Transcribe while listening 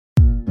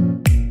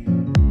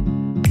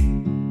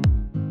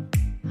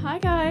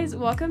guys,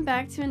 welcome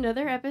back to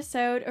another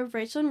episode of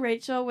Rachel and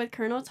Rachel with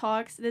Colonel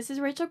Talks. This is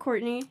Rachel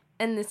Courtney.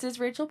 And this is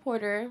Rachel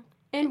Porter.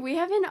 And we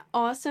have an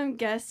awesome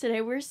guest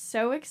today. We're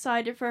so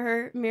excited for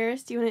her.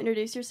 Maris, do you want to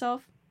introduce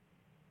yourself?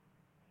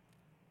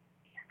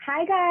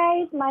 Hi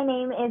guys, my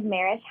name is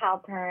Maris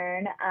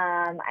Halpern.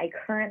 I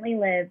currently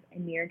live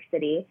in New York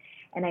City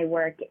and I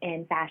work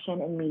in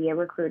fashion and media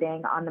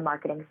recruiting on the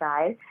marketing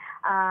side.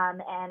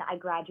 And I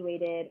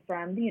graduated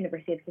from the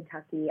University of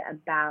Kentucky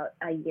about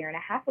a year and a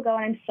half ago,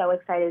 and I'm so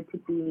excited to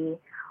be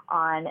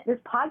on this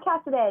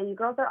podcast today. You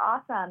girls are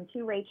awesome.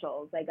 2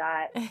 Rachels I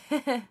got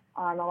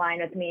on the line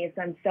with me,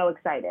 so I'm so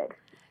excited.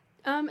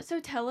 So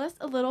tell us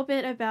a little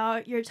bit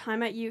about your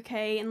time at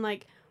UK and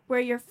like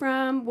where you're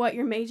from, what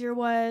your major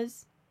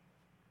was.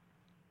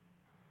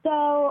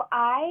 So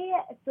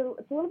it's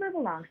a little bit of a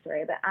long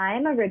story, but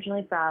I'm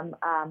originally from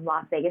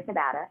Las Vegas,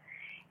 Nevada,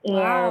 and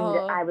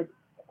wow.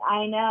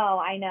 I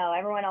know.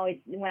 Everyone always,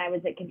 when I was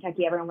at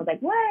Kentucky, everyone was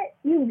like, "What?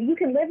 You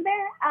can live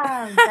there?"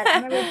 But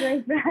I'm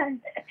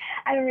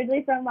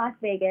originally from Las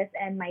Vegas,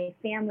 and my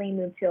family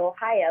moved to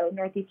Ohio,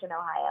 northeastern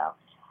Ohio,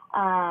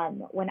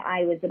 when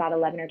I was about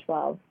 11 or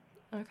 12.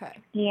 Okay.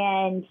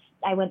 And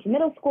I went to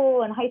middle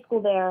school and high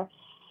school there.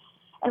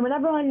 And when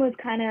everyone was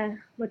kind of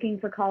looking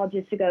for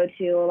colleges to go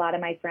to, a lot of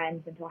my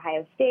friends went to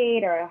Ohio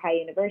State or Ohio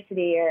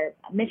University or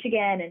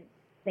Michigan and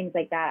things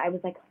like that. I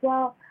was like,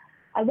 well,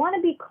 I want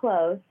to be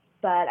close,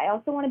 but I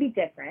also want to be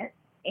different.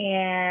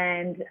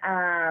 And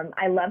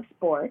I love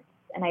sports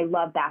and I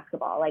love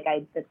basketball.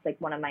 That's like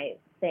one of my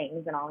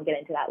things, and I'll get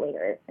into that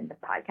later in the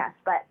podcast.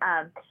 But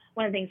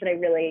one of the things that I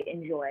really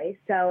enjoy.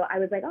 So I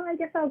was like, I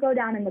guess I'll go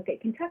down and look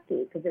at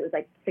Kentucky because it was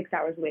like 6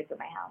 hours away from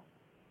my house.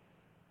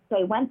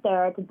 So I went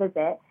there to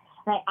visit.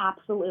 And I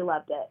absolutely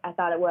loved it. I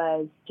thought it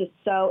was just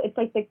it's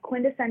like the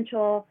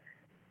quintessential,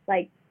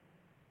 like,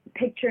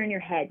 picture in your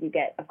head you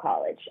get of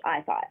college,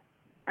 I thought.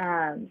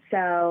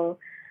 So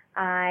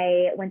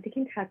I went to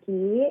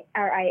Kentucky,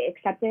 or I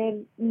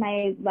accepted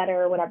my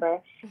letter or whatever,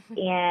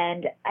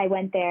 and I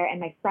went there, and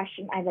the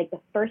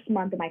first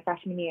month of my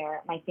freshman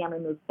year, my family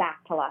moved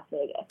back to Las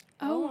Vegas.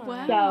 Oh,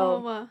 wow.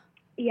 So,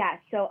 yeah,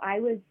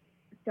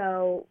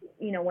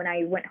 when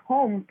I went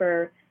home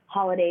for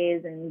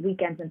holidays and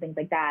weekends and things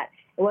like that,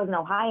 it wasn't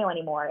Ohio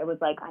anymore. It was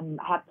like, I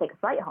have to take a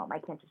flight home. I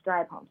can't just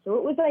drive home. So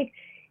it was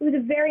a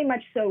very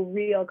much so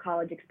real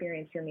college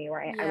experience for me where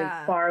I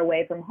was far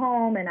away from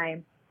home and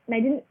I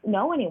didn't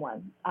know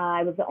anyone.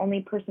 I was the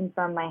only person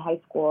from my high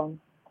school,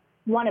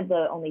 one of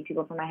the only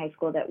people from my high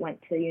school that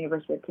went to the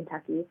University of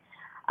Kentucky.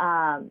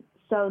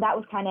 So that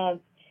was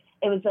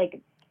it was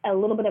like a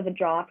little bit of a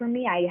draw for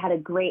me. I had a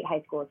great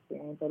high school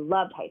experience. I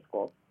loved high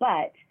school,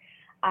 but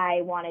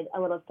I wanted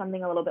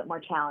something a little bit more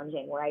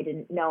challenging where I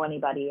didn't know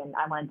anybody, and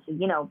I wanted to,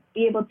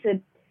 be able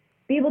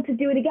to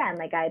do it again.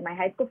 Like I had my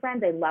high school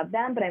friends, I love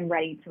them, but I'm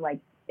ready to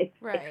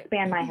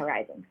expand my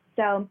horizons.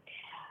 So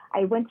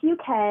I went to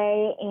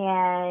UK,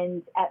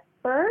 and at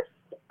first,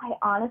 I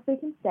honestly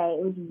can say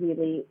it was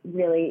really,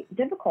 really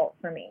difficult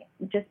for me,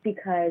 just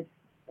because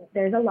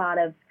there's a lot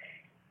of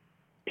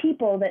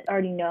people that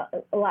already know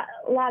a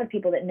lot of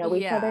people that know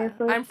each other.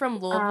 I'm from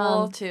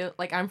Louisville too.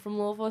 I'm from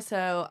Louisville,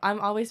 so I'm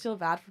always feel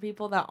bad for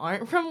people that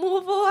aren't from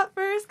Louisville at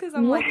first because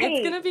I'm like,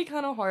 it's gonna be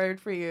kind of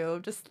hard for you.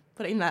 Just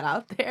putting that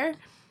out there.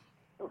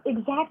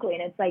 Exactly,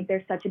 and it's like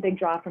there's such a big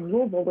draw from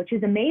Louisville, which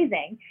is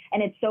amazing,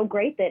 and it's so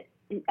great that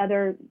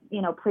other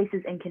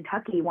places in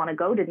Kentucky want to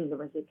go to the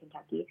University of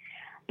Kentucky.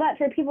 But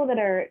for people that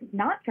are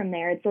not from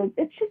there,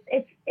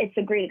 it's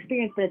a great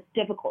experience, but it's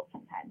difficult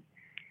sometimes.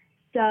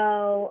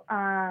 So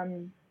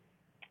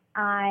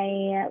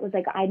I was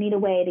like, I need a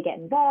way to get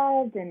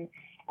involved and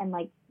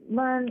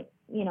learn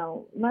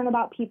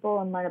about people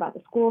and learn about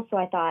the school. So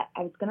I thought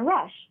I was going to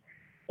rush.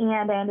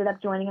 And I ended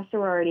up joining a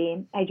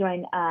sorority. I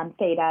joined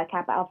Theta,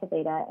 Kappa Alpha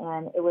Theta,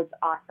 and it was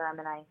awesome.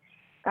 And I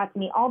got to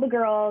meet all the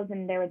girls,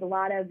 and there was a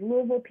lot of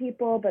Louisville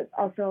people, but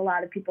also a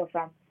lot of people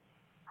from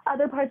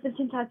other parts of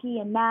Kentucky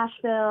and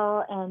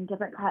Nashville and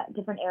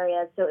different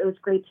areas. So it was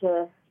great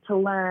to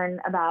learn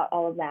about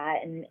all of that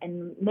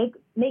and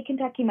make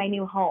Kentucky my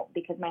new home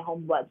because my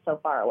home was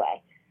so far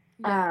away.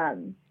 Yeah.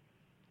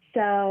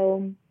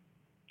 So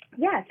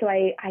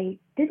I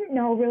didn't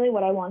know really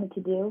what I wanted to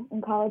do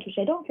in college, which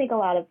I don't think a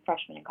lot of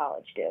freshmen in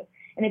college do.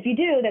 And if you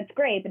do, that's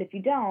great. But if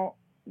you don't,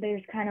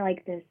 there's kind of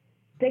like this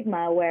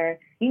stigma where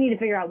you need to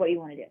figure out what you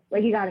want to do.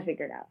 Like you got to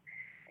figure it out.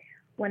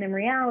 When in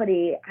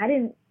reality,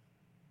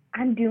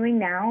 I'm doing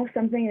now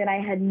something that I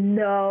had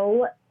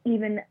no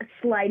even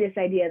slightest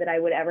idea that I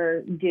would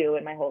ever do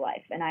in my whole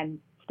life. And I'm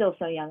still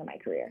so young in my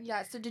career.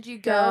 Yeah, so did you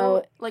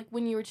go,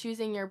 when you were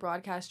choosing your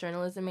broadcast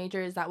journalism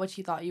major, is that what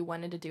you thought you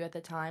wanted to do at the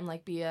time?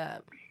 Like be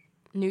a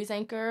news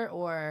anchor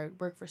or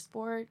work for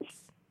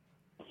sports?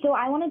 So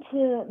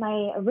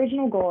my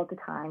original goal at the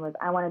time was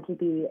I wanted to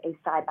be a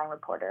sideline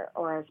reporter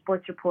or a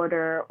sports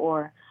reporter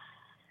or,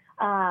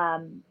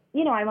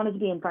 I wanted to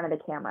be in front of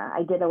the camera.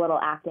 I did a little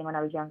acting when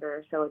I was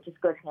younger, so it just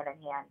goes hand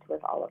in hand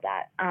with all of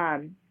that.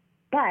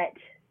 But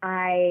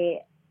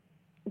I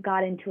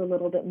got into a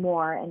little bit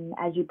more, and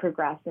as you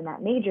progress in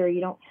that major, you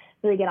don't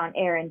really get on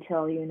air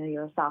until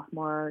you're a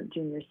sophomore,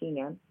 junior,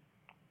 senior.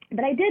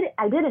 But I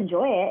did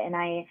enjoy it, and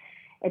I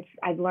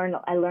learned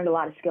a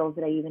lot of skills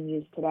that I even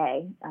use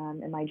today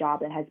in my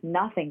job that has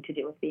nothing to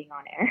do with being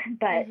on air.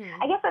 But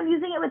I guess I'm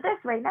using it with this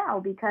right now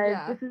because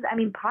this is,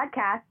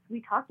 podcasts.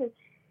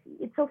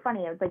 It's so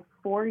funny. It was like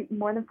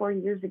more than 4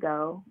 years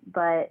ago,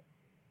 but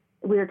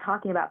we were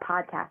talking about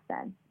podcasts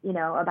then,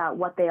 about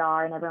what they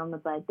are, and everyone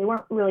was like, they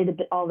weren't really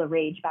all the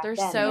rage back then.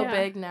 They're so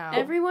big now.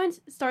 Everyone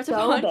starts a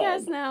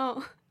podcast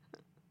now.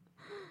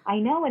 I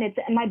know, and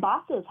my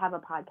bosses have a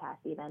podcast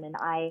even, and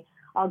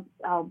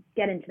I'll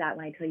get into that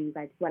when I tell you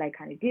guys what I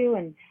kind of do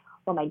and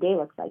what my day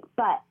looks like.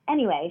 But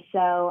anyway,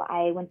 so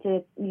I went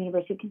to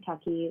University of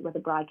Kentucky with a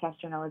broadcast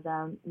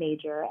journalism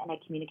major and a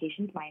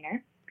communications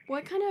minor.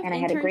 What kind of and I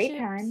had a great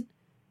time.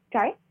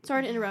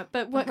 Sorry to interrupt,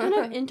 but what kind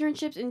of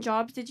internships and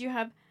jobs did you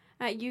have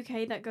at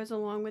UK that goes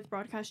along with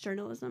broadcast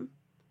journalism?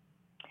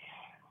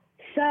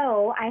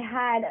 So I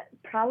had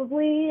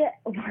probably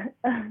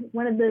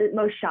one of the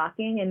most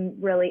shocking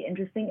and really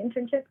interesting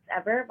internships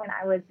ever when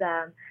I was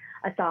a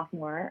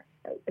sophomore,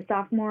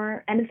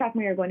 end of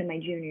sophomore year going to my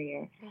junior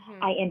year.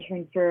 I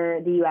interned for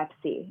the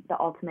UFC, the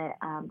Ultimate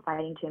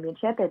Fighting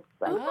Championship. It's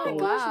like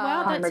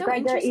wow, Conor that's McGregor. so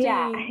interesting.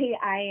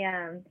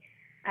 Yeah,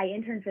 I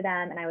interned for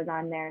them, and I was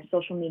on their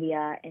social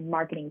media and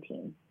marketing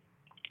team.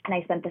 And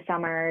I spent the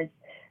summers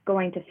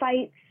going to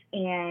fights.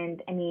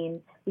 And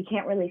you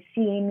can't really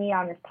see me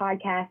on this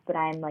podcast, but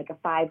I'm like a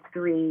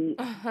 5'3",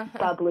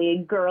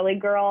 bubbly, girly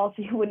girl.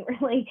 So you wouldn't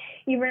really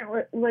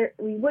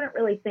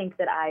think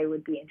that I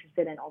would be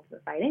interested in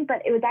ultimate fighting.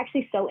 But it was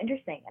actually so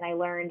interesting, and I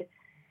learned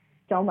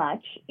so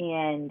much.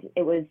 And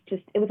it was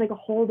like a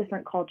whole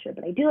different culture.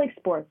 But I do like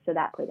sports, so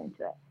that played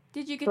into it.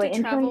 Did you get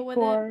to travel with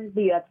it? I interned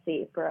for the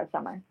UFC for a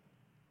summer.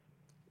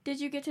 Did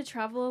you get to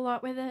travel a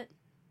lot with it?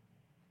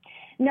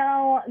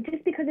 No,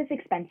 just because it's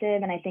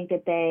expensive, and I think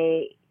that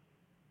they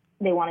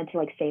wanted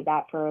to save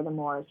that for the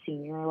more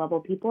senior level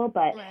people.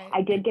 But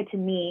I did get to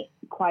meet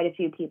quite a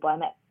few people. I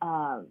met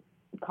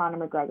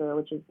Conor McGregor,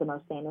 which is the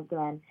most famous,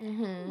 and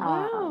then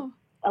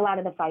a lot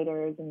of the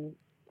fighters. And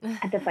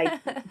at the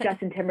fight,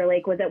 Justin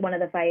Timberlake was at one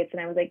of the fights,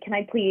 and I was like, "Can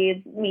I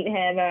please meet him?"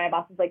 And my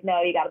boss was like,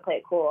 "No, you got to play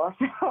it cool."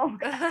 So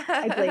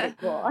I played it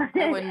cool.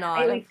 I would not.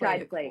 I at least tried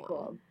to play it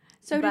cool.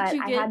 So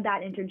I had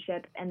that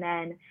internship, and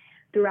then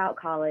throughout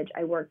college,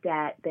 I worked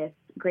at this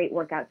great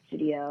workout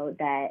studio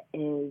that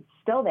is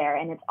still there,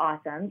 and it's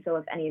awesome. So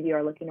if any of you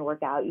are looking to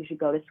work out, you should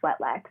go to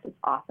Sweatlex. It's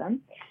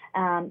awesome.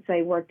 So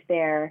I worked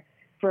there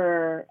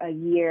for a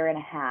year and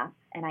a half,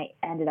 and I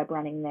ended up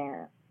running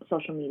their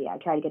social media. I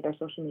tried to get their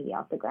social media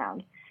off the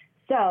ground.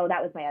 So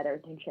that was my other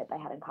internship I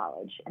had in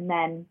college. And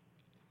then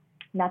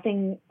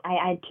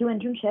I had 2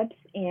 internships,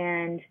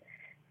 and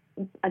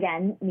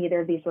again,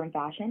 neither of these were in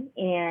fashion,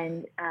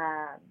 and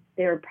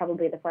they were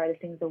probably the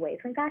farthest things away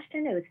from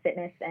fashion. It was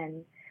fitness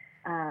and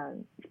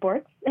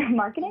sports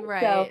marketing.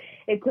 Right. So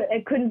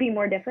it couldn't be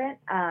more different.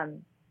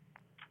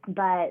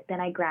 But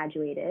then I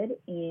graduated,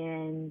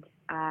 and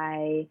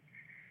I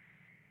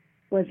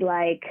was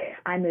like,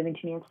 I'm moving to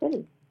New York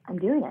City. I'm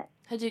doing it.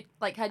 Had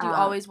you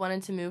always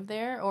wanted to move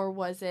there, or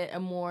was it a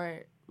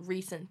more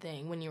recent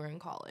thing when you were in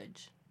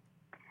college?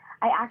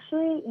 I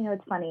actually,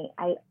 it's funny.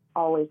 I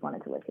always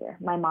wanted to live here.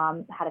 My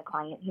mom had a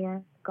client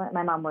here.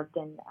 My mom worked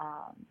in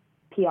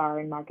PR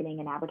and marketing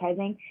and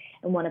advertising,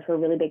 and one of her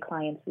really big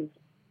clients was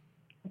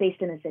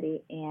based in the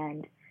city.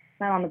 And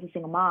my mom was a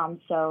single mom,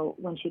 so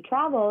when she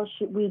traveled,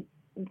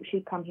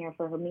 she'd come here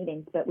for her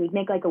meetings, but we'd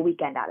make a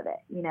weekend out of it,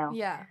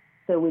 Yeah.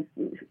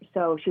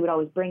 So she would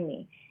always bring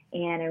me.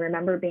 And I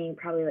remember being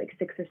probably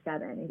 6 or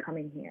 7 and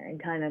coming here and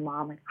telling my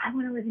mom, I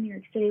want to live in New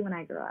York City when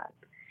I grow up,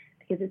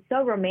 because it's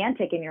so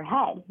romantic in your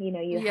head.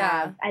 You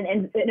have,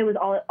 and it was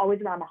always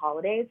around the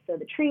holidays. So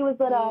the tree was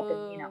lit up,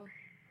 and,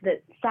 the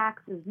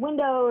Saks'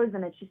 windows,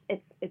 and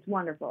it's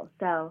wonderful.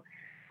 So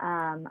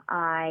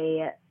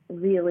I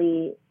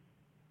really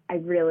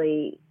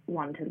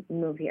wanted to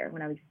move here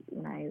when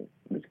I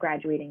was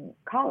graduating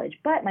college.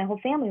 But my whole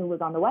family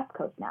was on the West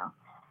Coast now,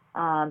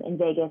 in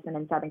Vegas and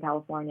in Southern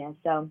California.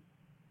 So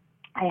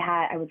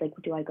I was like,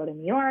 do I go to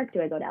New York?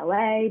 Do I go to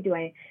LA? Do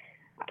I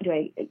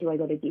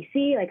go to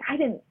DC? I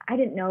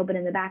didn't know, but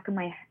in the back of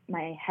my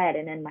head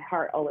and in my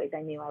heart always,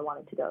 I knew I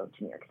wanted to go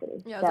to New York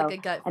City. Yeah, it was a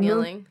gut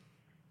feeling.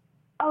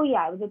 Oh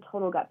yeah, it was a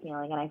total gut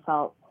feeling, and I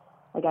felt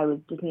like I was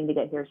just needing to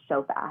get here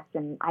so fast,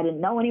 and I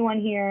didn't know anyone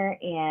here,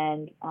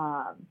 and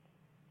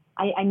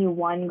I knew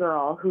one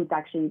girl who's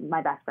actually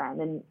my best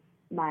friend, and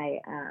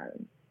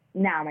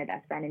now my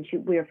best friend,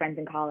 and we were friends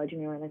in college,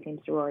 and we were in the same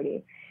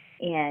sorority,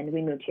 and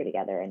we moved here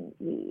together, and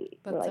we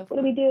were like, what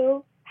do we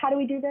do? How do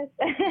we do this?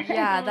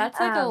 Yeah, that's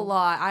a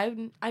lot. I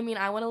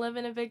want to live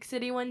in a big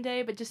city one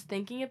day, but just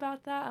thinking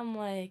about that, I'm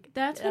like...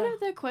 That's one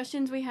of the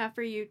questions we have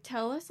for you.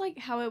 Tell us,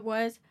 how it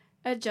was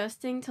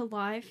adjusting to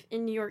life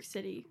in New York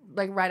City.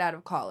 Right out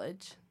of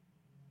college.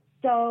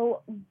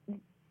 So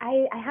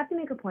I have to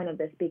make a point of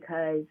this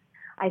because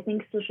I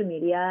think social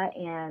media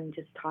and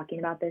just talking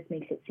about this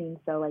makes it seem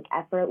so like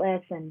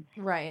effortless and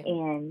Right.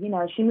 and you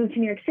know, she moved to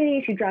New York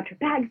City, she dropped her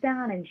bags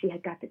down and she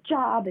had got the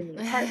job and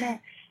the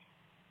apartment.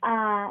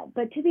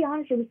 But to be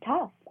honest, it was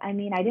tough. I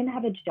mean, I didn't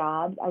have a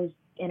job. I was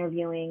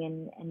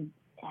interviewing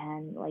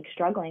and like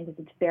struggling because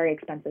it's very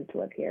expensive to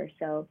live here.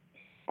 So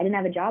I didn't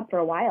have a job for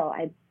a while.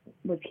 I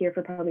was here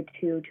for probably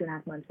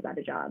 2.5 months without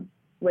a job,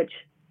 which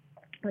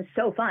was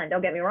so fun.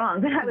 Don't get me wrong.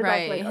 But I was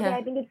Right, also like, okay,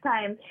 I think it's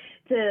time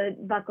to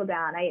buckle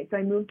down. So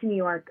I moved to New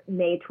York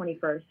May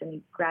 21st and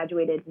we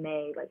graduated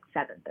May like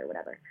 7th or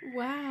whatever.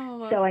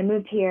 Wow. So I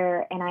moved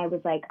here and I was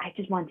like, I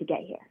just wanted to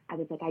get here. I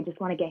was like, I just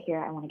want to get here.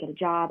 I want to get a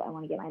job. I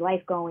want to get my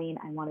life going.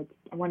 I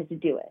wanted to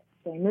do it.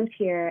 So I moved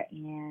here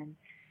and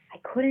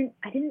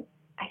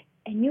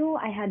I knew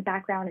I had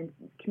background in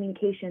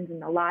communications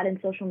and a lot in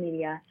social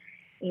media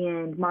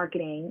and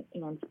marketing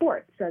and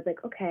sports. So I was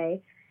like,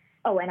 okay.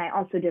 Oh, and I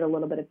also did a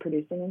little bit of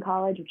producing in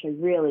college, which I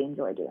really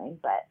enjoy doing.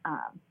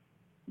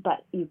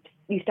 But you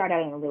start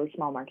out in a really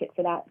small market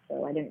for that.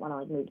 So I didn't want to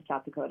like move to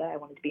South Dakota. I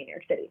wanted to be in New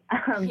York City.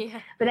 Yeah.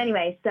 But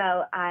anyway,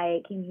 so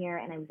I came here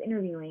and I was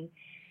interviewing,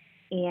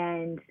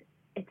 and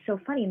it's so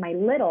funny. My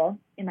little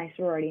in my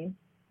sorority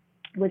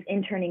was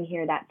interning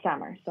here that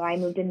summer. So I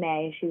moved in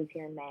May. She was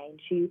here in May, and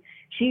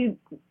she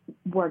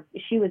worked.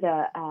 She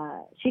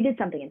did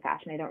something in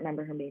fashion. I don't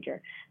remember her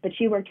major, but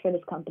she worked for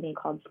this company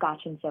called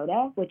Scotch and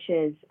Soda, which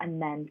is a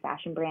men's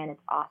fashion brand.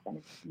 It's awesome.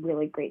 It's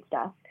really great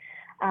stuff.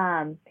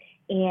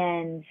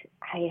 And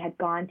I had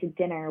gone to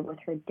dinner with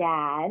her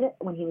dad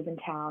when he was in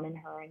town,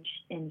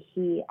 and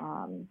he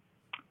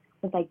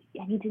was like,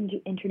 I need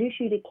to introduce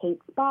you to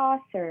Kate's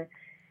boss, or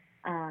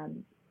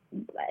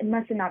it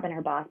must have not been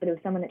her boss, but it was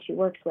someone that she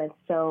works with.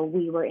 So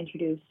we were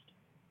introduced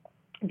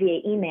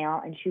via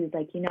email, and she was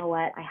like, you know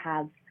what,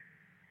 I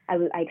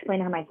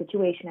explained to her my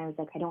situation. I was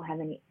like, I don't have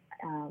any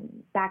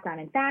background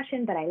in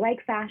fashion, but I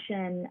like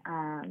fashion,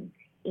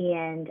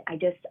 and I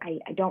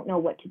don't know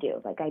what to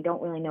do. Like, I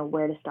don't really know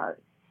where to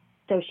start.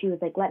 So she was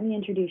like, let me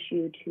introduce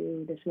you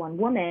to this one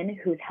woman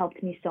who's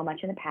helped me so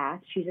much in the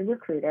past. She's a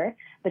recruiter,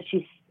 but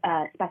she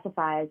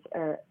specifies,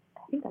 or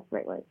I think that's the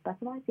right word,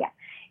 specifies? Yeah.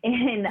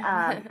 In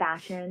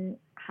fashion,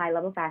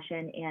 high-level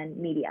fashion and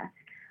media.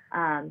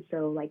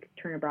 So like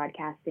Turner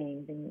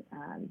Broadcasting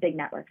and big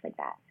networks like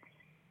that.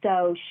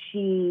 So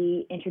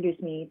she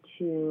introduced me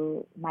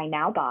to my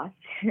now boss,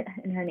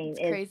 and her name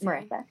is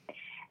Marissa.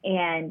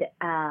 And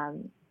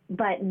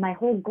but my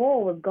whole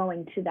goal of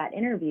going to that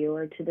interview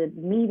or to the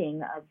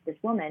meeting of this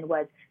woman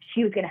was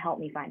she was going to help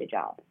me find a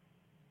job.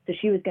 So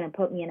she was going to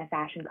put me in a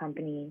fashion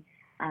company,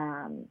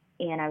 and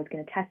I was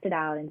going to test it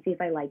out and see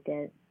if I liked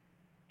it,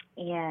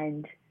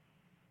 and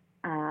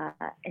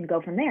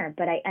go from there.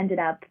 But I ended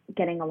up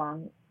getting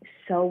along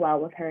so well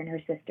with her and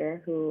her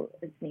sister, who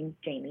is named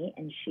Jamie,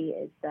 and she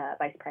is the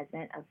vice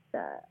president of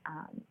the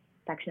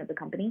section of the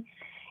company.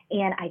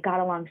 And I got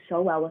along so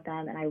well with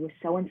them, and I was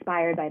so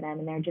inspired by them.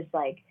 And they're just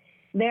like,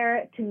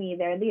 they're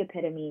the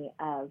epitome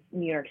of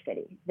New York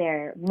City.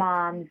 They're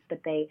moms,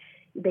 but they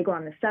go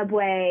on the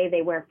subway.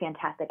 They wear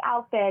fantastic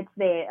outfits.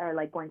 They are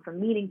like going from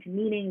meeting to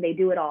meeting. They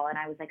do it all. And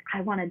I was like, I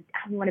want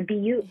to be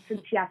you. So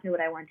she asked me what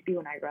I wanted to be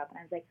when I grew up, and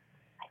I was like,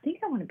 I think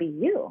I want to be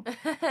you.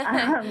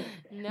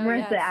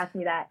 Marissa asked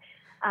me that.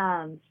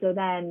 So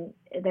then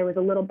there was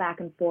a little back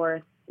and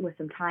forth with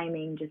some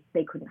timing. Just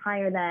they couldn't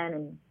hire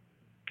then,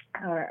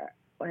 or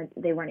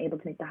they weren't able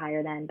to make the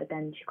hire then. But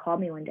then she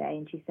called me one day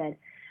and she said,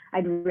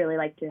 I'd really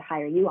like to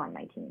hire you on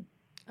my team.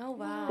 Oh,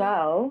 wow.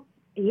 So,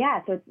 yeah,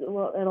 so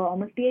it'll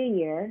almost be a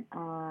year.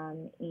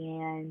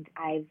 And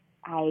I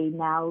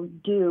now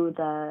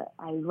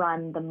I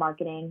run the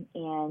marketing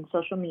and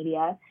social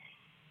media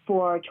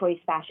for Choice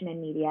Fashion and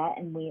Media.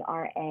 And we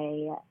are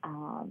a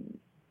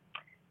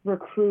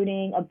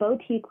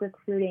boutique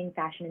recruiting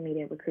fashion and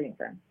media recruiting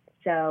firm.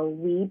 So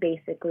we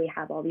basically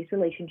have all these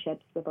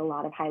relationships with a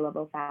lot of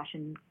high-level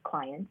fashion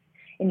clients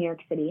in New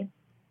York City,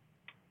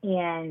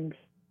 and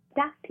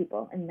staff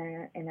people in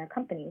their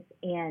companies.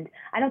 And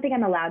I don't think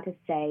I'm allowed to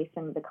say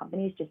some of the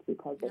companies just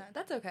because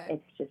that's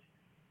okay.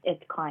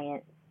 It's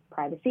client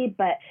privacy.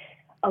 But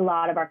a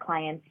lot of our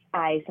clients,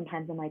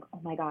 sometimes I'm like,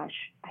 oh my gosh,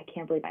 I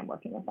can't believe I'm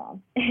working with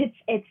them.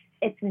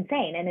 It's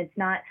insane. And it's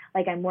not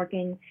like I'm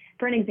working,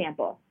 for an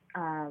example,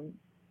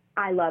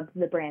 I love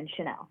the brand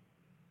Chanel.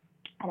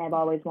 And I've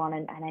always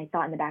wanted, and I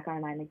thought in the back of my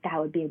mind, like, that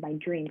would be my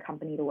dream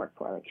company to work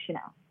for, like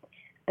Chanel.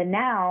 But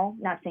now,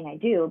 not saying I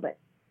do, but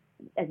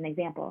as an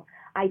example,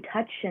 I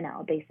touch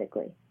Chanel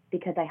basically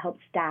because I help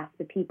staff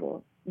the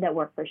people that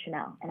work for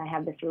Chanel, and I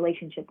have this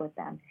relationship with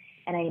them,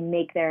 and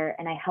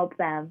I help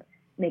them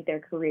make their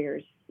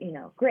careers,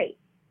 great,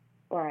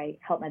 or I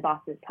help my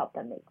bosses help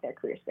them make their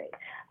careers great.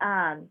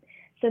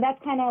 So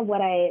that's kind of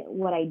what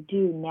I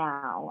do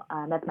now.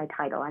 That's my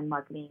title. I'm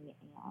marketing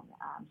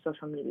and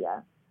social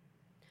media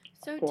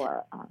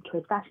for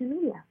Choice Fashion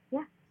Media.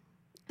 Yeah.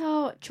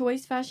 How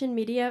Choice Fashion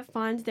Media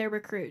finds their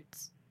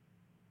recruits?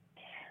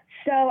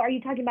 So are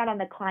you talking about on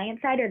the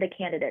client side or the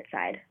candidate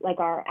side, like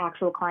our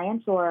actual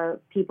clients,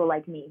 or people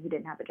like me who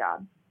didn't have a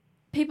job?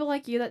 People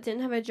like you that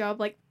didn't have a job.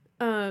 Like,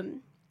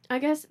 I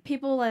guess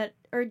people that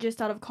are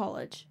just out of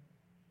college.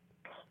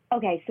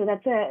 Okay, so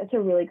it's a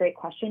really great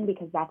question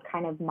because that's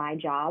kind of my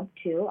job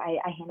too. I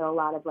handle a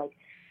lot of like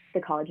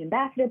the college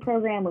ambassador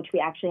program, which we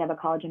actually have a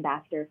college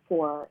ambassador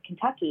for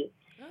Kentucky,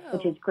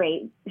 which is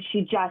great.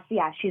 She's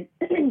excuse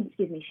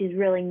me, she's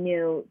really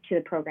new to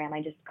the program.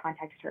 I just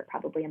contacted her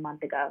probably a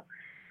month ago,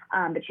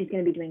 but she's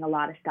going to be doing a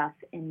lot of stuff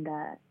in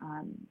the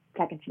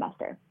second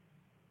semester.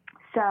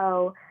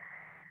 So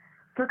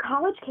for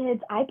college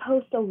kids, I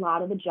post a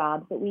lot of the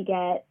jobs that we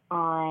get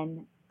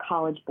on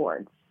college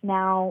boards.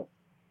 Now,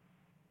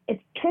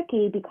 it's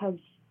tricky because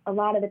a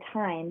lot of the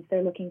times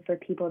they're looking for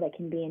people that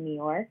can be in New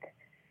York,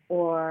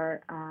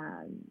 or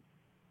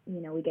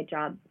we get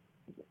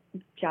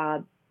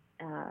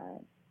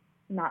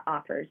not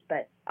offers,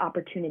 but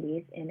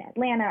opportunities in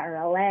Atlanta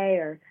or LA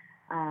or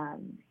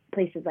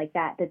places like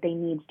that they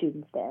need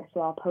students there.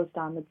 So I'll post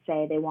on, let's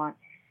say they want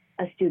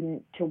a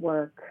student to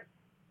work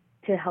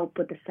to help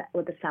with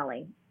the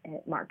selling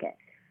market.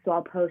 So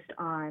I'll post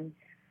on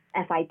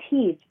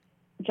FIT's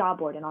job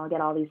board and I'll get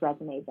all these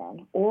resumes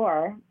in.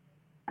 Or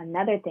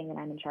another thing that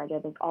I'm in charge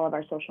of is all of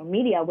our social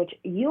media, which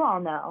you all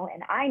know,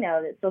 and I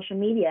know that social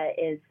media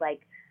is like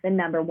the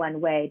number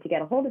one way to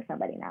get a hold of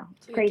somebody now.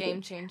 It's crazy. A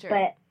game changer.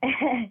 But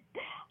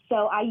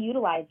so I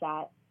utilize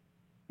that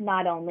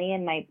not only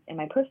in my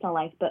personal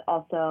life, but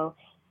also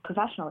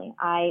professionally.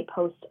 I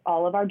post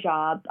all of our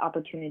job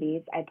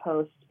opportunities. I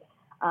post,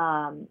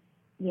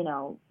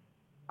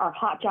 our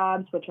hot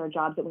jobs, which are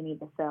jobs that we need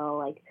to fill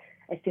like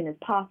as soon as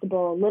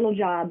possible, little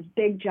jobs,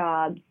 big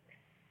jobs,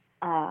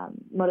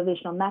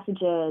 motivational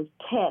messages,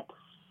 tips,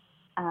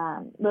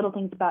 little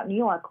things about New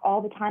York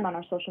all the time on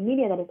our social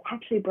media that has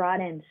actually brought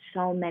in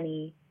so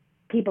many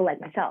people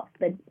like myself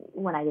that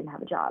when I didn't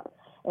have a job.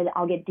 And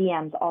I'll get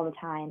DMs all the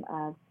time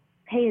of,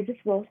 hey, is this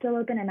role still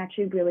open? I'm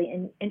actually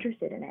really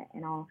interested in it.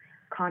 And I'll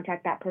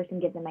contact that person,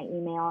 give them my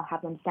email,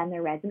 have them send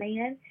their resume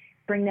in,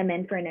 bring them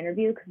in for an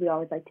interview because we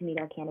always like to meet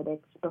our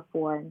candidates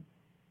before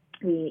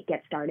we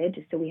get started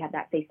just so we have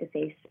that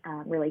face-to-face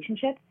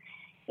relationship.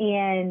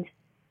 And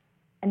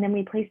then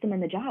we place them in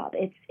the job.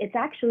 It's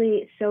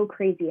actually so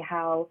crazy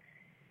how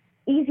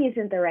easy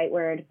isn't the right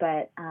word,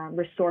 but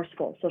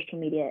resourceful social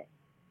media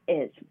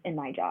is in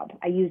my job.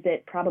 I use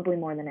it probably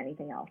more than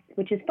anything else,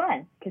 which is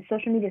fun because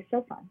social media is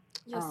so fun.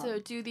 Yeah, so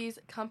do these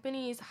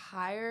companies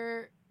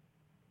hire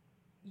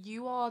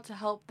you all to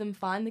help them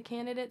find the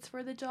candidates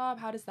for the job?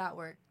 How does that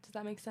work? Does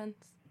that make sense?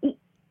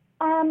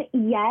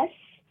 Yes.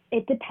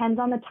 It depends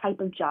on the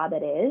type of job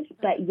it is,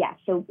 but yes.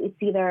 So it's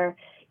either,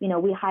 we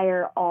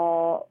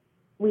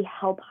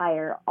help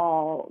hire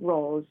all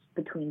roles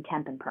between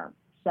temp and perm.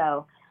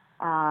 So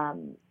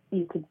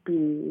you could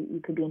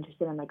be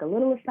interested in like a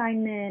little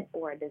assignment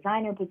or a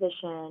designer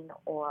position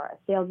or a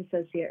sales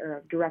associate or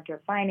a director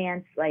of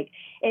finance. Like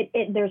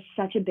there's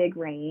such a big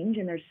range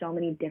and there's so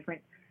many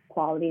different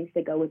qualities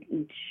that go with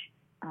each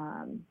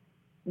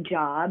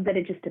job that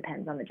it just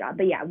depends on the job.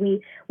 But yeah,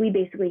 we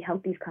basically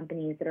help these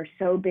companies that are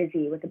so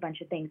busy with a bunch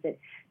of things that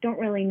don't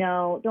really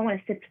know, don't want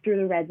to sift through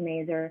the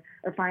resumes or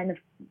find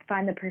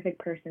the perfect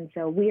person.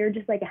 So we are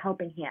just like a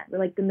helping hand. We're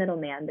like the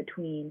middleman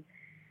between,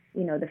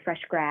 the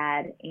fresh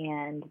grad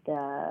and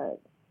the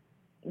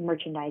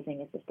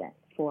merchandising assistant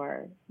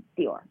for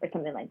Dior or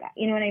something like that.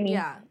 You know what I mean?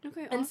 Yeah.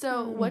 Okay. And awesome.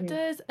 so what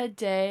does a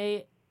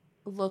day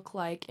look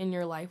like in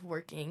your life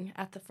working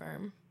at the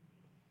firm?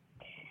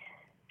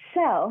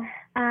 So,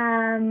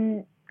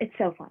 it's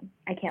so fun.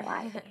 I can't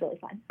lie. It's really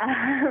fun.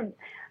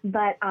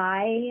 But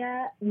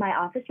my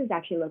office is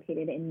actually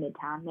located in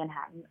Midtown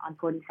Manhattan on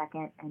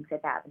 42nd and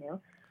 5th Avenue,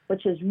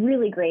 which is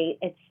really great.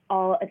 It's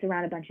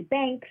around a bunch of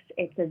banks.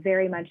 It's a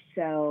very much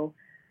so,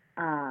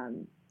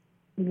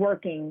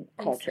 working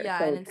culture. Yeah,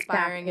 so an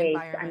inspiring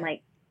environment.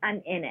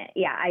 I'm in it.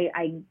 Yeah.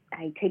 I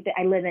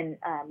live in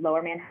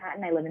Lower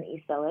Manhattan. I live in the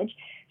East Village.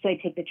 So I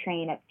take the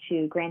train up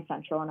to Grand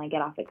Central and I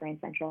get off at Grand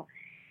Central.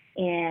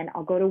 And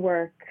I'll go to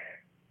work.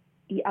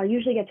 I'll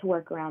usually get to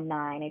work around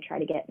 9. I try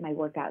to get my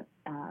workout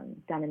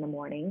done in the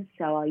morning.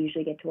 So I'll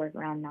usually get to work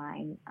around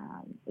 9,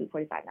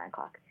 8:45, 9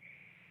 o'clock.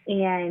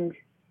 And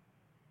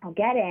I'll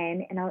get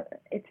in, and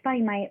it's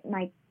funny,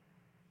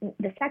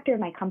 the sector of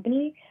my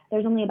company,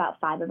 there's only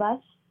about 5 of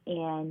us,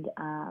 and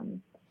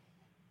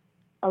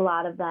a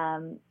lot of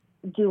them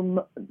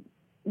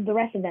the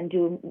rest of them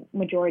do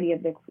majority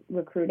of the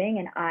recruiting,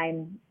 and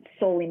I'm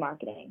solely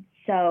marketing.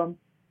 So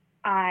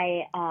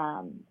I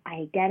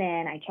get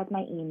in, I check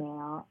my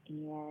email,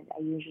 and I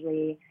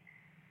usually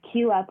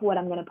queue up what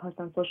I'm going to post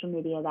on social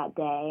media that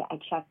day. I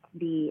check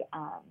the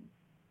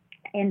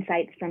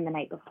insights from the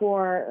night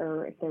before,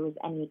 or if there was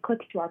any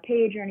clicks to our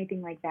page or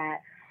anything like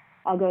that.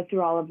 I'll go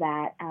through all of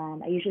that.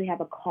 I usually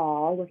have a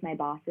call with my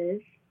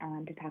bosses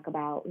to talk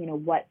about,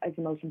 what is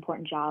the most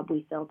important job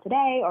we fill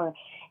today, or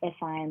if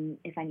I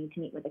need to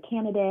meet with a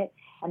candidate,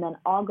 and then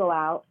I'll go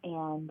out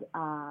and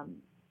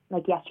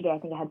like yesterday, I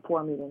think I had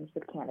 4 meetings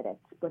with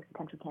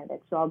potential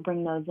candidates. So I'll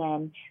bring those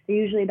in. They're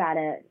usually about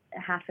a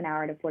half an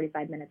hour to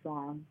 45 minutes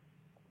long.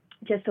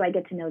 just so I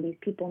get to know these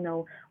people,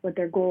 know what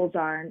their goals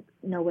are,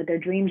 know what their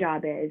dream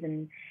job is,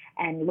 and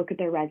look at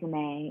their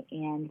resume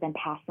and then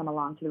pass them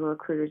along to the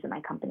recruiters at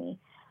my company.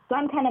 So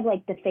I'm kind of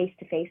like the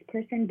face-to-face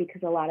person,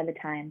 because a lot of the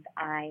times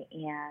I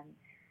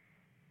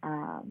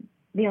am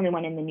the only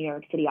one in the New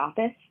York City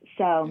office.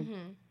 So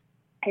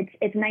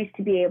it's nice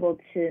to be able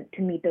to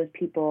meet those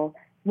people,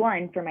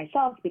 one, for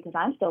myself because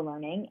I'm still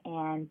learning,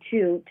 and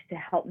two, to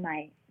help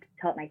my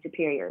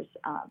superiors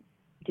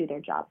do their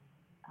job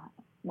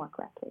more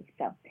correctly.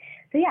 So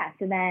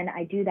then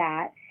I do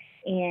that.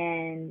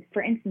 And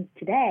for instance,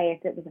 today,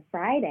 if it was a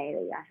Friday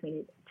that you asked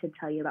me to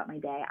tell you about my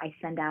day, I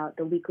send out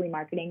the weekly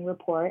marketing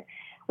report,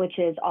 which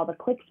is all the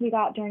clicks we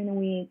got during the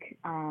week,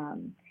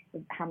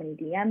 how many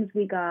DMs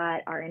we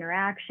got, our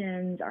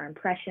interactions, our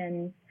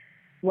impressions,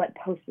 what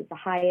post was the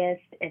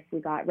highest, if we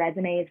got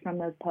resumes from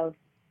those posts.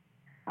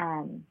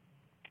 And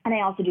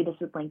I also do this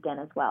with LinkedIn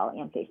as well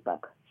and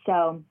Facebook.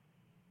 So,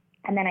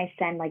 and then I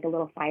send like a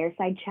little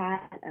fireside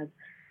chat of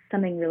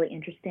something really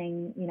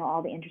interesting,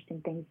 all the interesting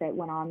things that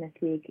went on this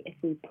week, if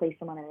we place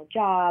someone in a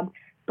job,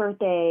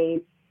 birthdays,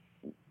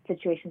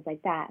 situations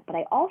like that. But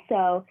I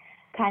also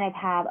kind of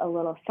have a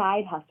little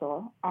side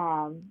hustle.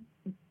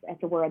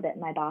 That's a word that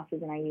my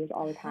bosses and I use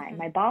all the time.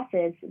 My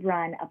bosses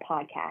run a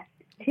podcast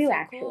too,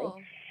 actually.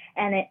 Cool.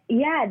 And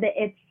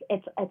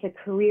it's a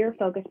career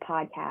focused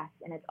podcast,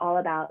 and it's all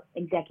about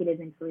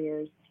executives and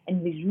careers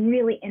and these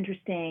really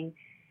interesting,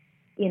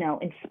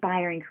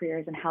 inspiring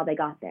careers and how they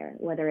got there,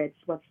 whether it's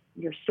what's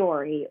your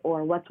story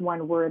or what's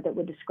one word that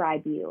would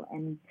describe you.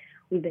 And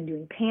we've been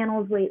doing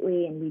panels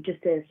lately, and we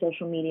just did a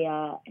social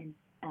media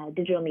and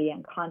digital media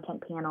and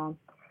content panel,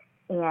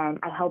 and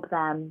I help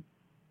them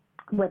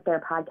with their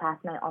podcast,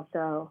 and I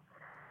also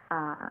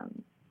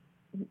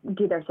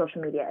do their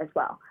social media as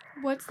well.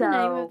 What's the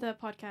name of the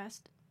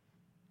podcast?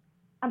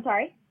 I'm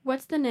sorry?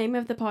 What's the name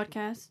of the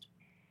podcast?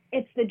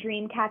 It's the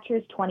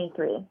Dreamcatchers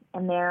 23,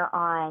 and they're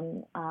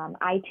on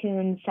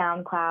iTunes,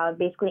 SoundCloud,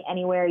 basically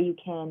anywhere you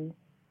can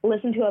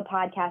listen to a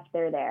podcast,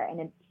 they're there. And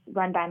it's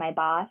run by my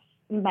boss,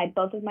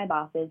 both of my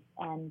bosses,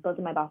 and both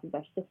of my bosses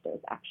are sisters,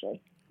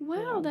 actually.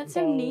 Wow, and that's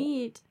so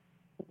neat.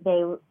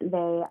 Their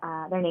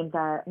names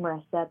are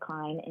Marissa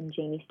Klein and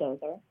Jamie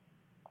Stozer,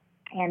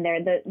 and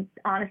they're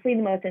honestly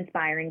the most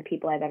inspiring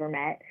people I've ever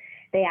met.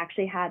 They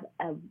actually have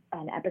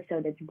an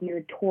episode that's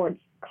geared towards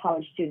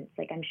college students.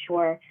 Like, I'm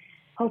sure,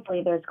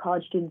 hopefully there's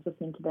college students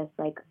listening to this.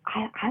 Like,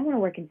 I want to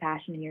work in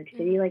fashion in New York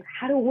City. Like,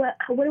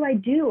 what do I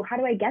do? How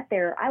do I get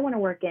there? I want to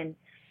work in,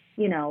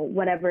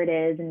 whatever it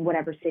is in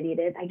whatever city it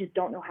is. I just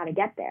don't know how to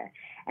get there.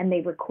 And they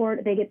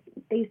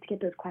used to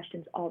get those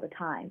questions all the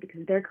time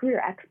because they're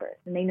career experts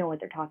and they know what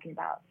they're talking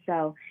about.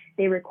 So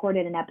they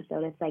recorded an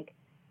episode. It's like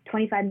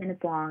 25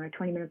 minutes long or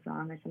 20 minutes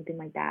long or something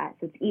like that.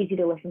 So it's easy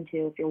to listen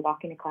to if you're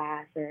walking to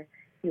class or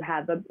you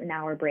have an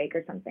hour break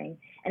or something.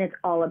 And it's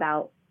all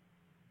about,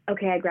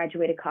 okay, I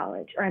graduated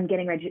college, or I'm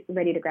getting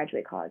ready to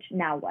graduate college.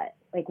 Now what?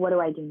 Like, what do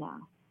I do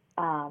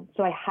now?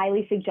 So I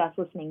highly suggest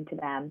listening to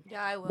them.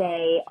 Yeah, I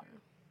will.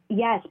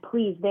 Yes,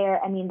 please.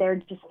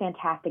 They're just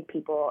fantastic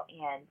people,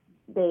 and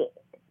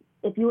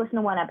if you listen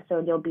to one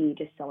episode, you'll be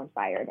just so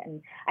inspired.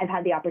 And I've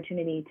had the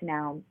opportunity to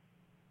now,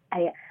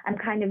 I'm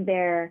kind of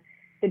the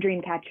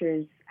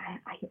Dreamcatchers.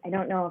 I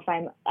don't know if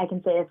I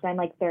can say this, but I'm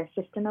like their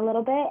assistant a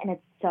little bit, and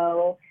it's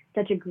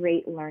such a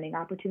great learning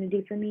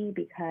opportunity for me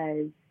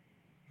because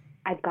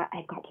I've got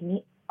to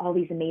meet all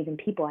these amazing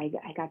people. I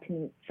got to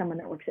meet someone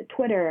that works at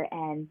Twitter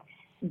and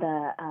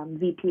the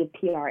VP of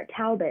PR at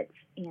Talbot's,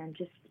 and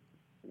just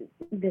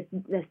this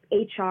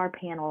HR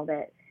panel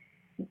that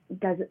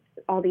does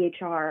all the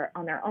HR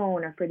on their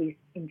own or for these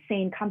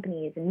insane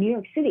companies in New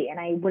York City. And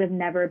I would have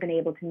never been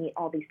able to meet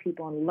all these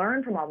people and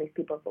learn from all these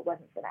people if it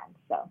wasn't for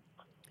them.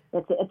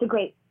 So it's a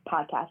great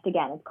podcast.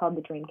 Again, it's called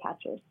The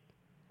Dreamcatchers.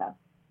 So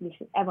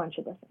everyone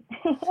should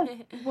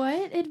listen.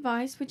 What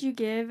advice would you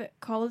give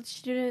college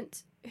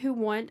students who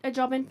want a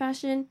job in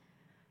fashion?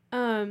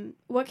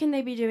 What can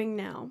they be doing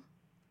now?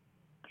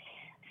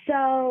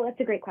 So that's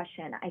a great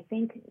question. I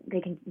think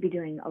they can be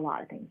doing a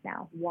lot of things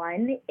now.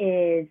 One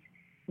is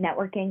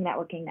networking.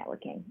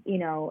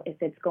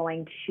 If it's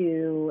going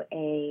to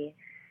a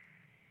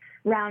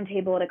round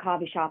table at a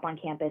coffee shop on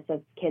campus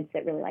of kids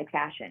that really like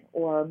fashion,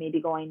 or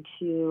maybe going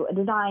to a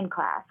design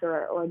class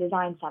or a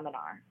design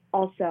seminar.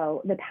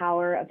 Also, the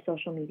power of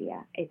social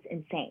media. It's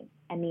insane.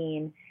 I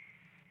mean,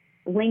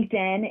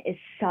 LinkedIn is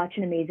such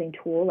an amazing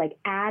tool. Like,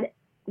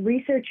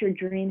 research your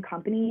dream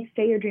company.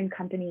 Say your dream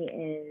company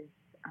is,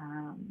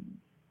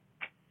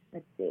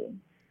 let's see.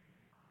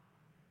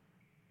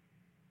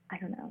 I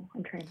don't know.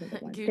 I'm trying to think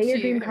of one. Say your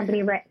dream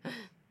company right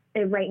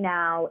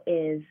now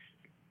is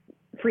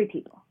Free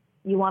People.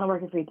 You want to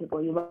work with Free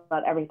People. You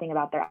love everything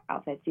about their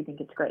outfits. You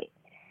think it's great.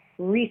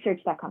 Research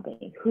that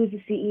company. Who's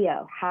the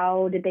CEO?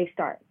 How did they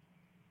start?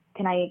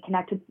 Can I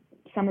connect with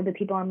some of the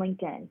people on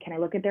LinkedIn? Can I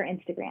look at their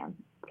Instagram?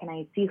 Can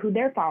I see who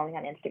they're following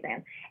on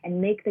Instagram and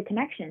make the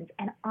connections?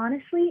 And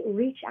honestly,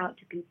 reach out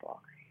to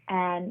people.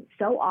 And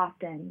so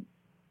often,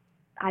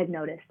 I've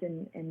noticed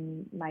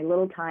in my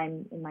little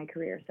time in my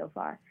career so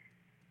far,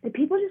 that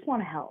people just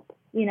want to help.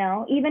 You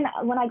know, even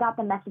when I got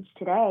the message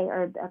today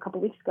or a couple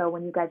weeks ago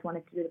when you guys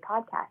wanted to do the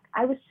podcast,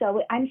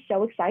 I'm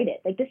so excited.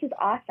 Like, this is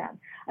awesome.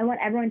 I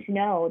want everyone to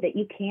know that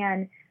you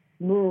can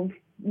move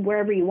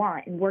wherever you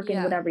want and work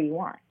in whatever you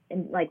want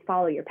and like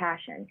follow your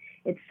passion.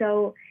 It's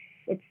so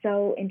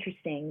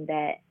interesting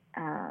that,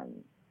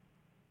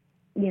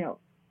 you know,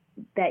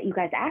 that you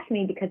guys asked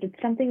me, because it's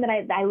something that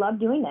I love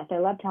doing this. I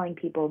love telling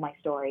people my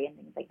story and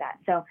things like that.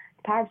 So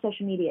the power of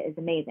social media is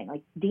amazing.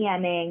 Like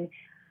DMing,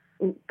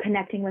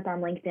 connecting with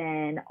on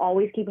LinkedIn,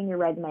 always keeping your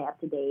resume up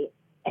to date,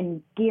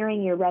 and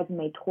gearing your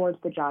resume towards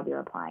the job you're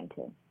applying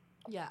to.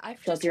 Yeah,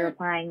 so if you're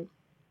applying,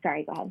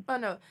 sorry, go ahead. Oh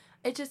no,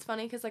 it's just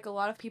funny because like a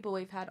lot of people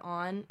we've had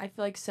on, I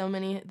feel like so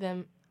many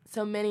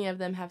of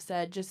them have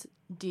said just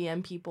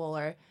DM people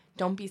or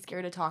don't be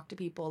scared to talk to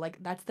people.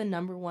 Like that's the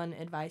number one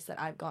advice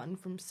that I've gotten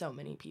from so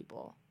many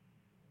people.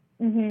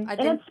 Mm-hmm. And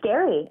it's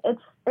scary.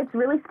 It's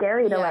really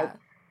scary to like.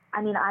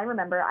 I mean, I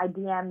remember I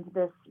DM'd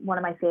one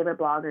of my favorite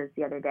bloggers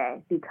the other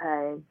day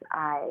because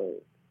I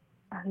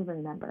don't even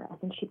remember. I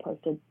think she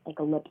posted like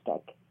a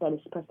lipstick that is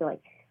supposed to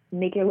like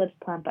make your lips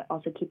plump but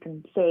also keep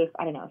them safe.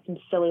 I don't know, some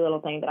silly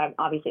little thing that I'm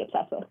obviously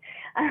obsessed with.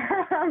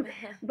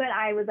 But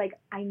I was like,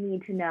 I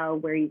need to know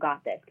where you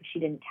got this, because she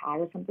didn't tag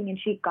or something, and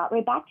she got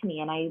right back to me,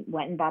 and I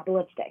went and bought the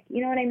lipstick.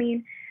 You know what I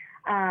mean?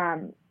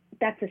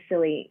 That's a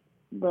silly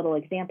little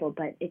example,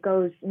 but it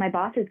goes, my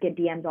bosses get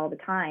DMs all the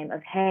time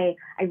of, hey,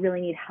 I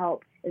really need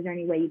help. Is there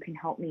any way you can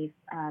help me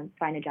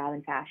find a job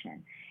in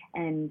fashion?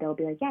 And they'll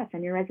be like, yeah,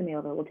 send your resume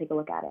over. We'll take a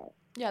look at it.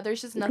 Yeah,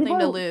 there's just nothing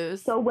to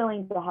lose. So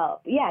willing to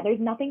help. Yeah, there's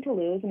nothing to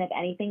lose. And if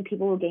anything,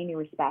 people will gain your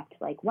respect.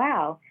 Like,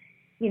 wow,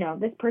 you know,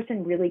 this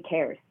person really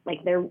cares.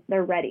 Like they're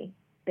ready.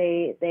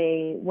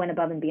 They went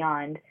above and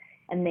beyond,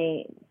 and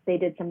they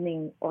did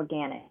something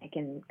organic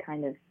and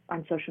kind of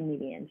on social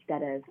media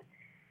instead of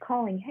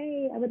calling,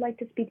 hey, I would like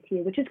to speak to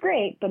you, which is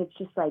great, but it's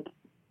just like,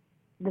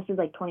 this is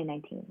like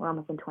 2019. We're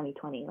almost in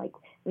 2020. Like,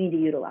 we need to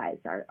utilize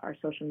our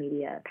social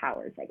media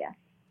powers, I guess.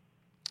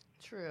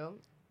 True.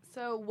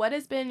 So what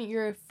has been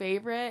your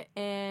favorite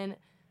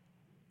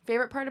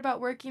part about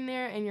working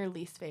there and your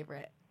least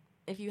favorite,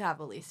 if you have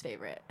a least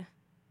favorite?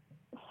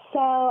 So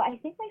I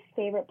think my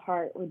favorite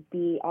part would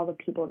be all the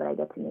people that I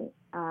get to meet.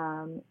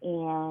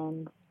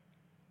 And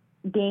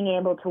being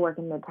able to work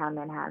in Midtown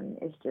Manhattan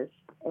is just,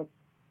 it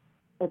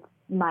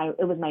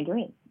was my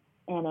dream.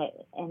 And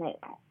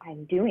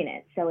I'm doing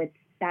it. So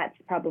that's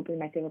probably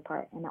my favorite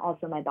part. And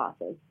also my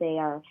bosses,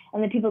 and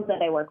the people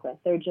that I work with,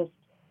 they're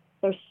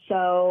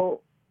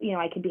so, you know,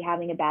 I could be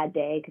having a bad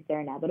day because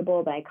they're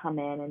inevitable, but I come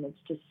in and it's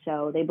just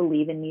so, they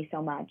believe in me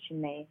so much,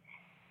 and they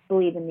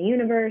believe in the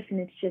universe.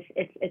 And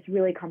it's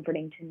really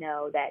comforting to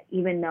know that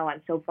even though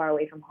I'm so far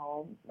away from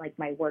home, like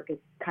my work is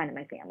kind of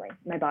my family.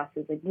 My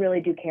bosses like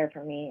really do care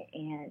for me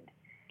and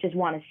just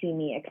want to see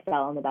me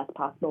excel in the best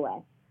possible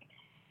way.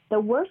 The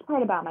worst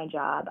part about my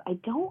job, I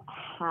don't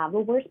have a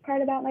worst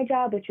part about my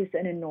job, which is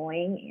an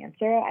annoying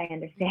answer. I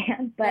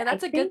understand, but yeah,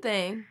 that's a good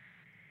thing.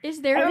 Is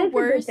there a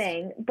worst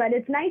thing? But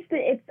it's nice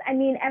that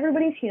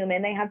everybody's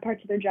human. They have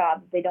parts of their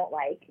job that they don't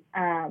like.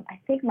 I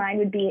think mine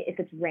would be if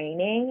it's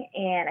raining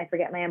and I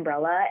forget my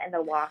umbrella and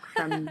the walk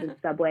from the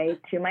subway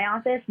to my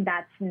office.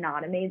 That's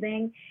not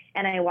amazing.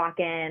 And I walk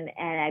in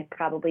and I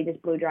probably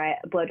just blow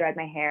dried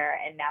my hair,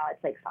 and now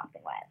it's like soft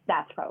and wet.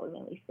 That's probably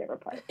my least favorite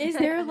part. Is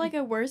there like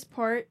a worst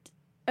part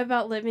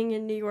about living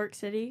in New York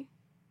City?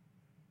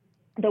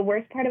 The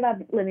worst part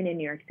about living in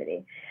New York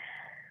City?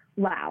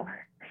 Wow.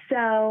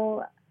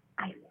 So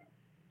I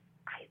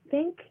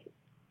think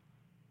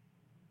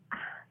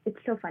it's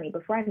so funny.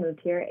 Before I moved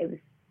here, it was,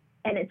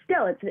 and it's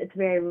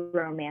very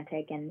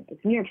romantic, and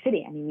it's New York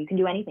City. I mean, you can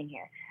do anything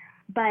here.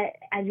 But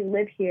as you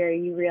live here,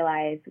 you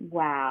realize,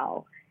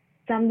 wow,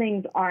 some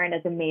things aren't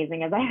as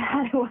amazing as I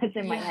thought it was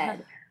in my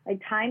head.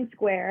 Like Times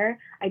Square,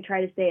 I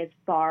try to stay as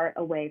far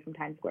away from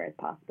Times Square as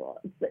possible.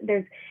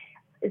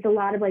 It's a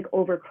lot of like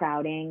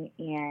overcrowding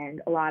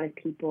and a lot of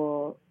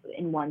people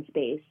in one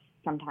space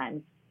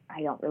sometimes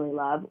I don't really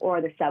love,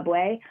 or the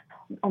subway.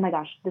 Oh my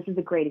gosh, this is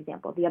a great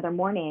example. The other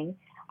morning,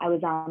 I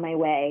was on my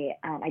way.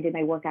 I did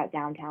my workout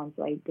downtown,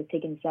 so I was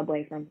taking the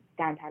subway from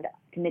downtown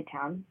to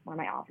Midtown, where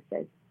my office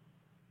is.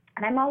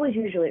 And I'm always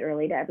usually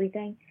early to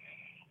everything.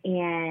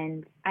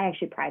 And I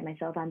actually pride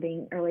myself on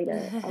being early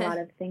to a lot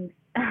of things.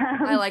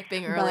 I like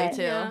being early,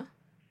 too. Yeah.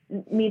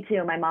 Me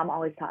too. My mom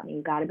always taught me,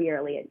 you got to be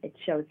early. It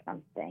shows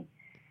something.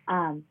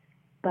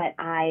 But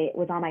I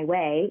was on my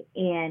way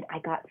and I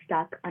got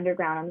stuck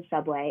underground on the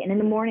subway. And in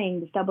the morning,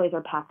 the subways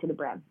are packed to the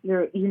brim.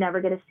 You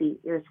never get a seat.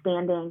 You're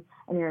standing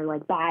and your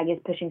like bag is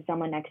pushing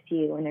someone next to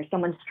you, and there's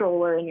someone's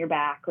stroller in your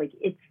back. Like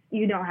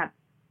you don't have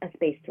a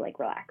space to like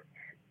relax.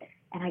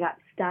 And I got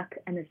stuck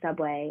in the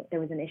subway. There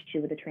was an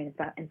issue with the train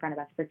in front of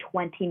us for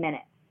 20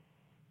 minutes.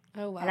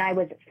 Oh, wow. And I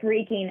was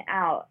freaking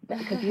out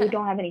because you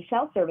don't have any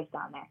cell service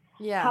down there.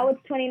 Yeah. How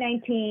it's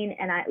 2019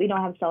 and we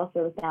don't have cell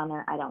service down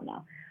there, I don't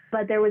know.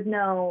 But there was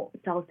no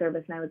cell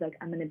service, and I was like,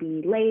 I'm going to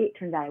be late.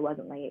 Turns out I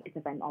wasn't late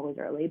because I'm always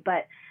early.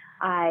 But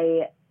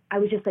I I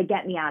was just like,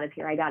 get me out of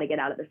here. I got to get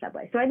out of the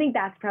subway. So I think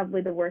that's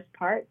probably the worst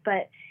part,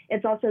 but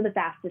it's also the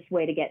fastest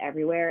way to get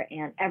everywhere,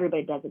 and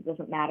everybody does it. It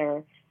doesn't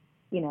matter,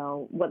 you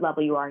know, what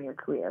level you are in your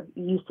career.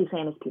 You see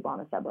famous people on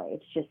the subway.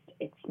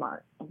 It's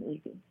smart and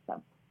easy.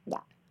 So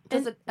yeah.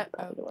 And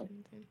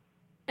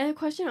the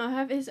question I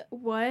have is,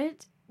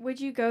 what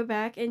would you go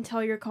back and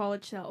tell your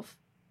college self?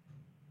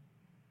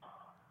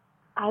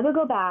 I would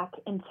go back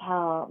and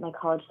tell my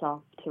college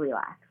self to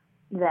relax,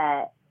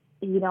 that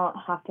you don't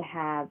have to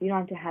have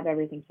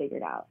everything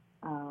figured out.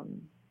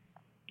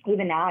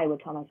 Even now I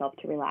would tell myself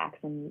to relax,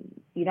 and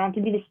you don't have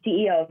to be the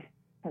CEO of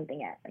something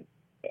yet. Like,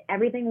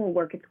 everything will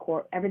work its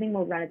course, everything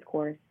will run its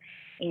course,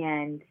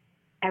 and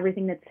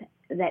everything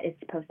that is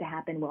supposed to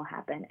happen will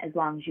happen, as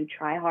long as you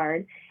try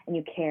hard and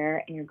you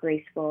care and you're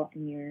graceful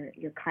and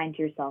you're kind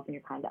to yourself and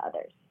you're kind to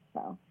others.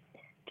 So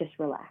just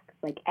relax.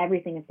 Like,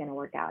 everything is going to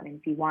work out. And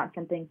if you want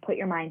something, put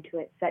your mind to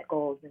it, set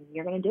goals, and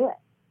you're going to do it.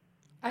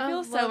 I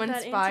feel so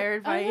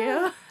inspired by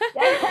you.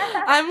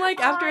 I'm like,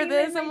 after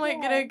this, I'm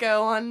like going to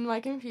go on my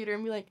computer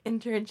and be like,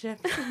 internship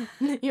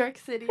in New York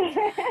City.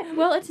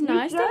 Well, it's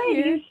nice to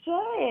hear. You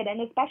should.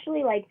 And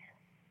especially like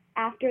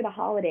after the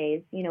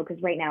holidays, you know, because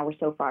right now we're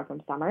so far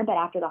from summer, but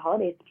after the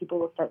holidays, people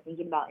will start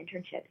thinking about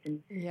internships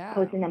and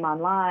posting them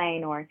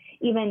online, or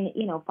even,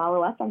 you know,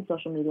 follow us on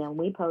social media, and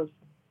we post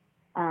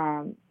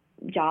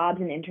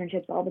jobs and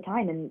internships all the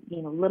time, and,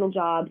 you know, little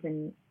jobs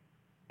and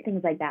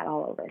things like that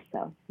all over.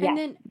 So yeah,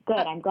 good.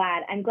 I'm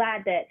glad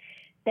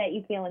that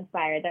you feel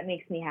inspired. That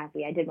makes me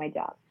happy. I did my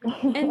job.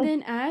 And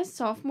then as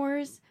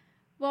sophomores,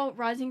 well,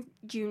 rising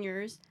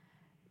juniors,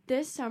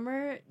 this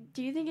summer,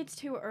 do you think it's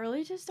too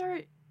early to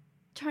start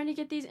trying to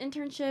get these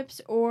internships,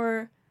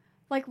 or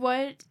like,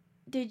 what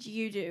did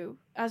you do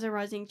as a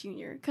rising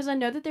junior? Because I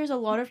know that there's a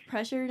lot of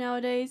pressure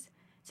nowadays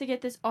to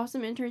get this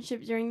awesome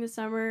internship during the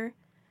summer,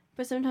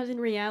 but sometimes in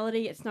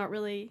reality it's not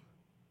really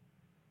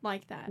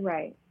like that.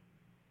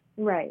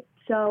 Right.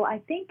 So I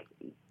think,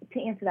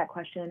 to answer that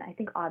question, I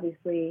think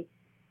obviously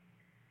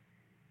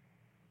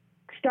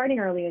starting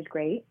early is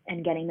great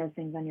and getting those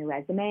things on your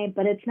resume,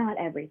 but it's not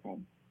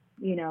everything.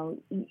 You know,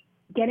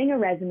 getting a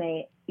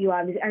resume,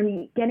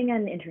 getting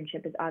an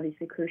internship is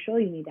obviously crucial.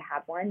 You need to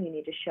have one. You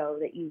need to show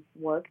that you've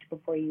worked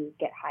before you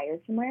get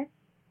hired somewhere.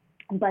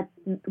 But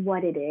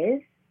what it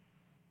is,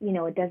 you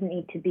know, it doesn't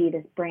need to be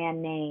this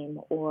brand name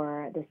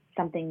or this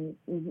something,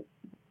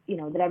 you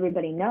know, that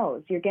everybody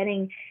knows.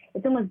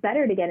 It's almost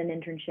better to get an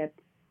internship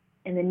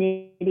in the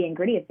nitty and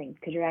gritty of things,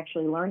 because you're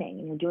actually learning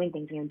and you're doing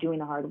things and you're doing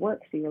the hard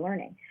work, so you're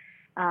learning.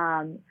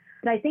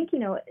 But I think, you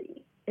know,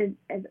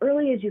 as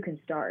early as you can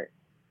start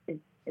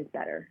is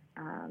better.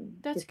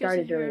 That's to start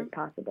good as to early hear. as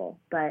possible,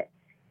 but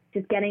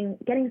just getting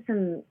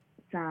some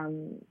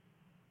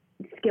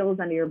skills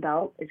under your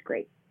belt is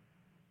great.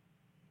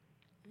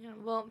 Yeah,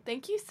 well,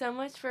 thank you so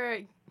much for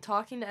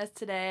talking to us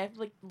today.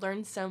 I've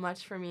learned so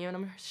much from you, and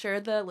I'm sure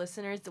the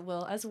listeners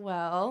will as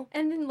well.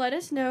 And then let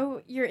us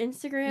know your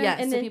Instagram,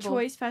 and then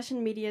Choice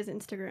Fashion Media's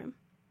Instagram.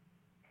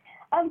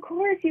 Of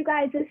course, you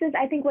guys.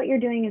 I think what you're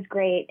doing is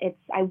great.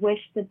 I wish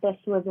that this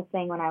was a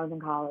thing when I was in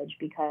college,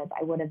 because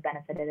I would have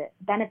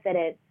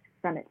benefited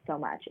from it so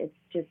much. It's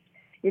just,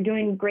 you're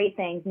doing great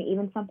things, and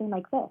even something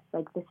like this.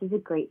 Like, this is a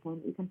great thing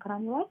that you can put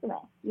on your resume,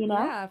 you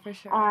know? Yeah, for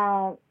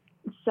sure.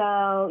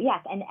 So,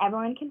 yes, and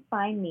everyone can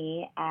find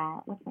me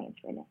at, what's my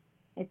Instagram?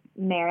 It's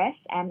Maris,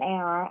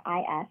 MARIS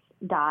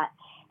 .Halpern,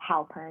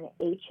 HALPERN.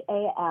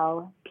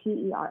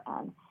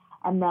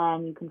 And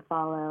then you can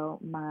follow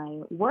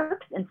my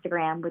work's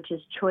Instagram, which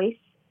is Choice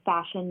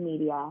Fashion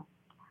Media.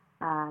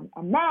 And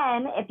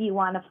then if you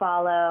want to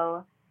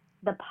follow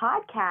the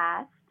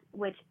podcast,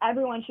 which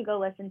everyone should go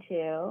listen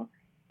to,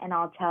 and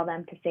I'll tell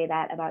them to say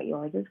that about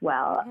yours as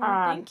well.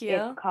 Thank you.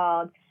 It's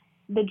called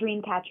The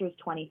Dreamcatchers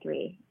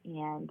 23,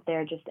 and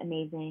they're just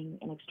amazing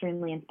and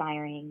extremely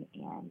inspiring,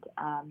 and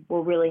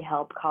will really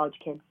help college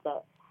kids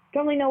that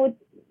don't really know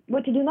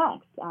what to do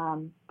next.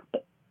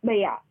 But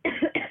yeah,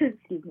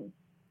 excuse me.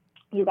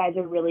 You guys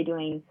are really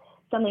doing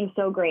something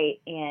so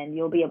great, and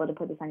you'll be able to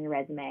put this on your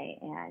resume,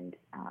 and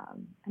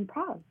I'm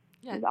proud.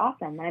 Yeah. It's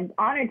awesome. I'm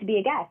honored to be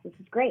a guest. This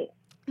is great.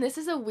 This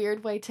is a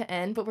weird way to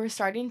end, but we're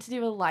starting to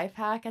do a life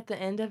hack at the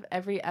end of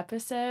every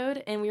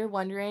episode, and we were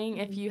wondering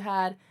if you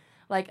had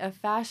like a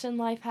fashion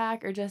life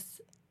hack or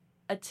just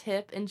a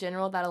tip in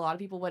general that a lot of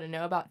people wouldn't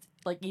know about,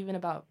 like even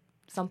about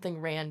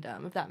something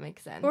random, if that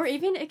makes sense. Or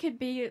even it could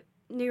be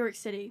New York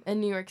City. A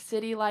New York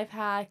City life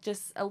hack,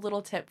 just a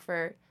little tip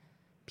for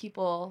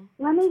people.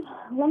 Let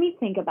me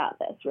think about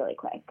this really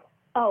quick.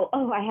 Oh,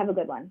 I have a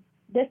good one.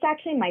 This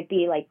actually might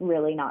be like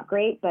really not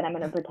great, but I'm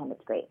going to pretend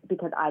it's great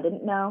because I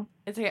didn't know.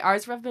 It's okay.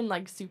 Ours have been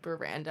like super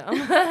random.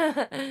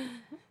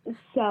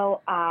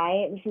 So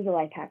this is a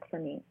life hack for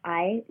me.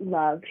 I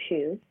love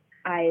shoes.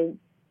 I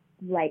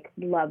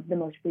love the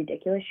most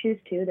ridiculous shoes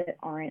too that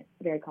aren't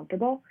very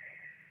comfortable.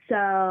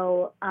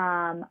 So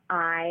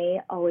I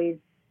always,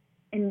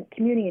 in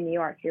commuting in New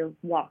York, you're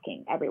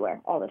walking everywhere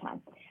all the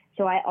time.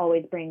 So I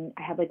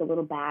have like a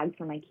little bag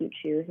for my cute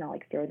shoes, and I'll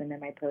like throw them in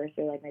my purse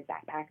or like my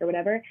backpack or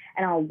whatever.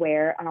 And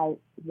I'll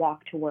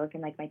walk to work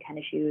in like my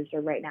tennis shoes,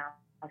 or right now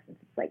since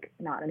it's like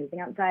not amazing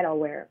outside, I'll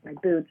wear my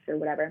boots or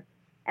whatever.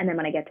 And then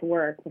when I get to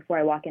work, before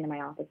I walk into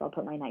my office, I'll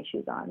put my night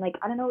shoes on. Like,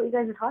 I don't know what you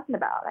guys are talking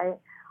about.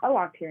 I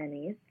walked here in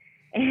these.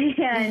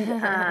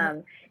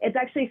 And it's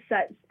actually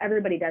such,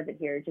 everybody does it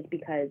here just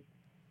because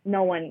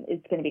no one is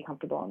going to be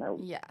comfortable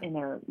in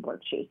their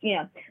work shoes, you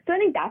know. So I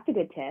think that's a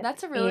good tip.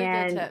 That's a really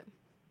good tip.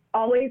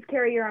 Always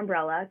carry your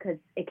umbrella because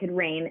it could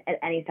rain at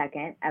any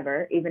second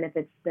ever, even if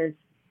there's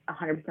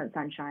 100%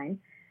 sunshine,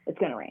 it's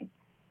going to rain.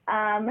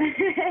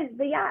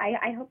 But yeah,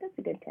 I hope that's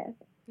a good tip.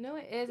 No,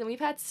 it is. And we've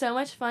had so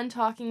much fun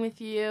talking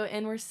with you,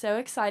 and we're so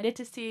excited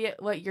to see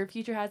what your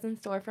future has in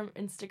store from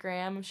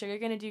Instagram. I'm sure you're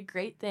going to do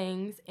great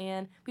things,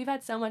 and we've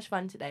had so much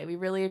fun today. We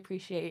really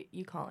appreciate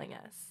you calling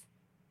us.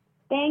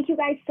 Thank you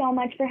guys so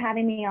much for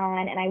having me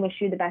on, and I wish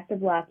you the best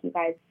of luck. You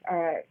guys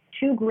are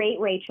two great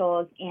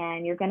Rachels,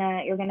 and you're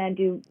gonna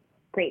do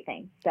great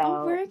things.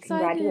 So we're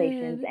excited.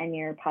 Congratulations, and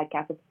your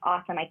podcast is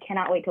awesome. I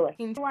cannot wait to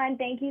listen. Everyone,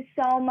 thank you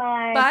so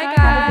much. Bye, guys.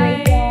 Have a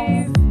great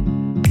day.